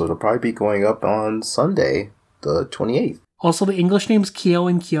good. So it'll probably be going up on Sunday, the 28th. Also, the English name's Kyo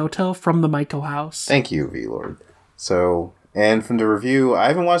in Kyoto from the Maiko House. Thank you, V-Lord. So, and from the review, I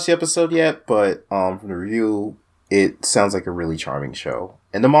haven't watched the episode yet, but from the review, it sounds like a really charming show.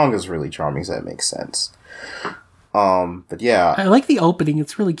 And the manga's really charming, so that makes sense. But yeah. I like the opening.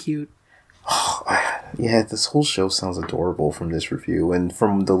 It's really cute. Yeah, this whole show sounds adorable from this review. And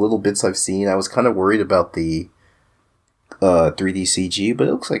from the little bits I've seen, I was kind of worried about the 3D CG, but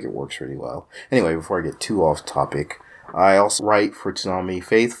it looks like it works really well. Anyway, before I get too off topic, I also write for Toonami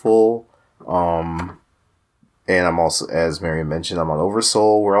Faithful, and I'm also, as Marion mentioned, I'm on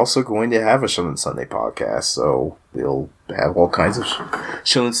Oversoul. We're also going to have a Shonen Sunday podcast, so we'll have all kinds of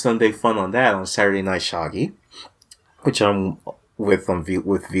Shonen Sunday fun on that on Saturday Night Shaggy, which I'm with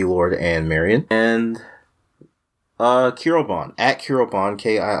V-Lord and Marion. And Kirobon, at Kirobon,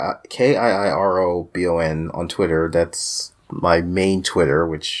 Kiirobon on Twitter. That's my main Twitter,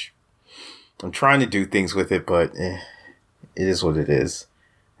 which I'm trying to do things with it, but it is what it is.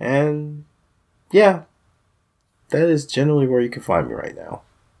 And yeah, that is generally where you can find me right now.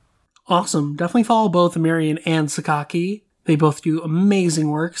 Awesome. Definitely follow both Marion and Sakaki. They both do amazing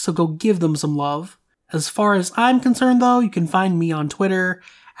work, so go give them some love. As far as I'm concerned, though, you can find me on Twitter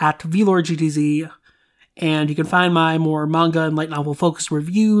at VLordGTZ, and you can find my more manga and light novel focused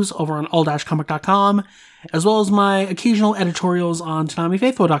reviews over on all-comic.com, as well as my occasional editorials on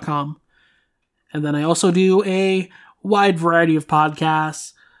ToonamiFaithful.com. And then I also do a wide variety of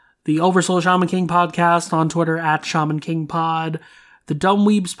podcasts. The Oversoul Shaman King podcast on Twitter at Shaman King Pod. The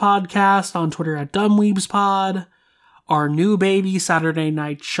Dumbweebs podcast on Twitter at Dumbweebs Pod. Our new baby, Saturday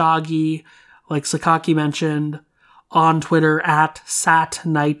Night Shaggy, like Sakaki mentioned, on Twitter at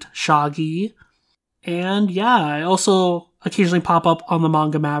SatNightShaggy. And yeah, I also occasionally pop up on the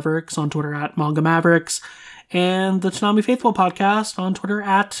Manga Mavericks on Twitter at Manga Mavericks. And the Toonami Faithful podcast on Twitter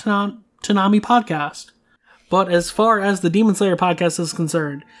at Toonami Podcast. But as far as the Demon Slayer podcast is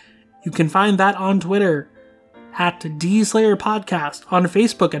concerned, you can find that on Twitter at D-Slayer Podcast, on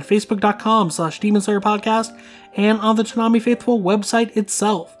Facebook at facebook.com/Demon Slayer Podcast, and on the Toonami Faithful website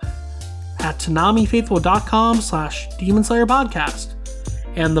itself at ToonamiFaithful.com/Demon Slayer Podcast.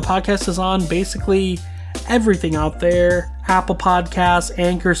 And the podcast is on basically everything out there. Apple Podcasts,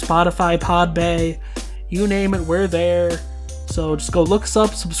 Anchor, Spotify, Podbay, you name it, we're there. So just go look us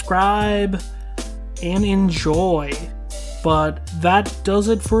up, subscribe, and enjoy. But that does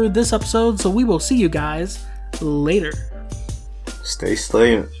it for this episode, so we will see you guys later. Stay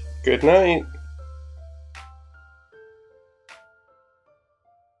slaying. Good night.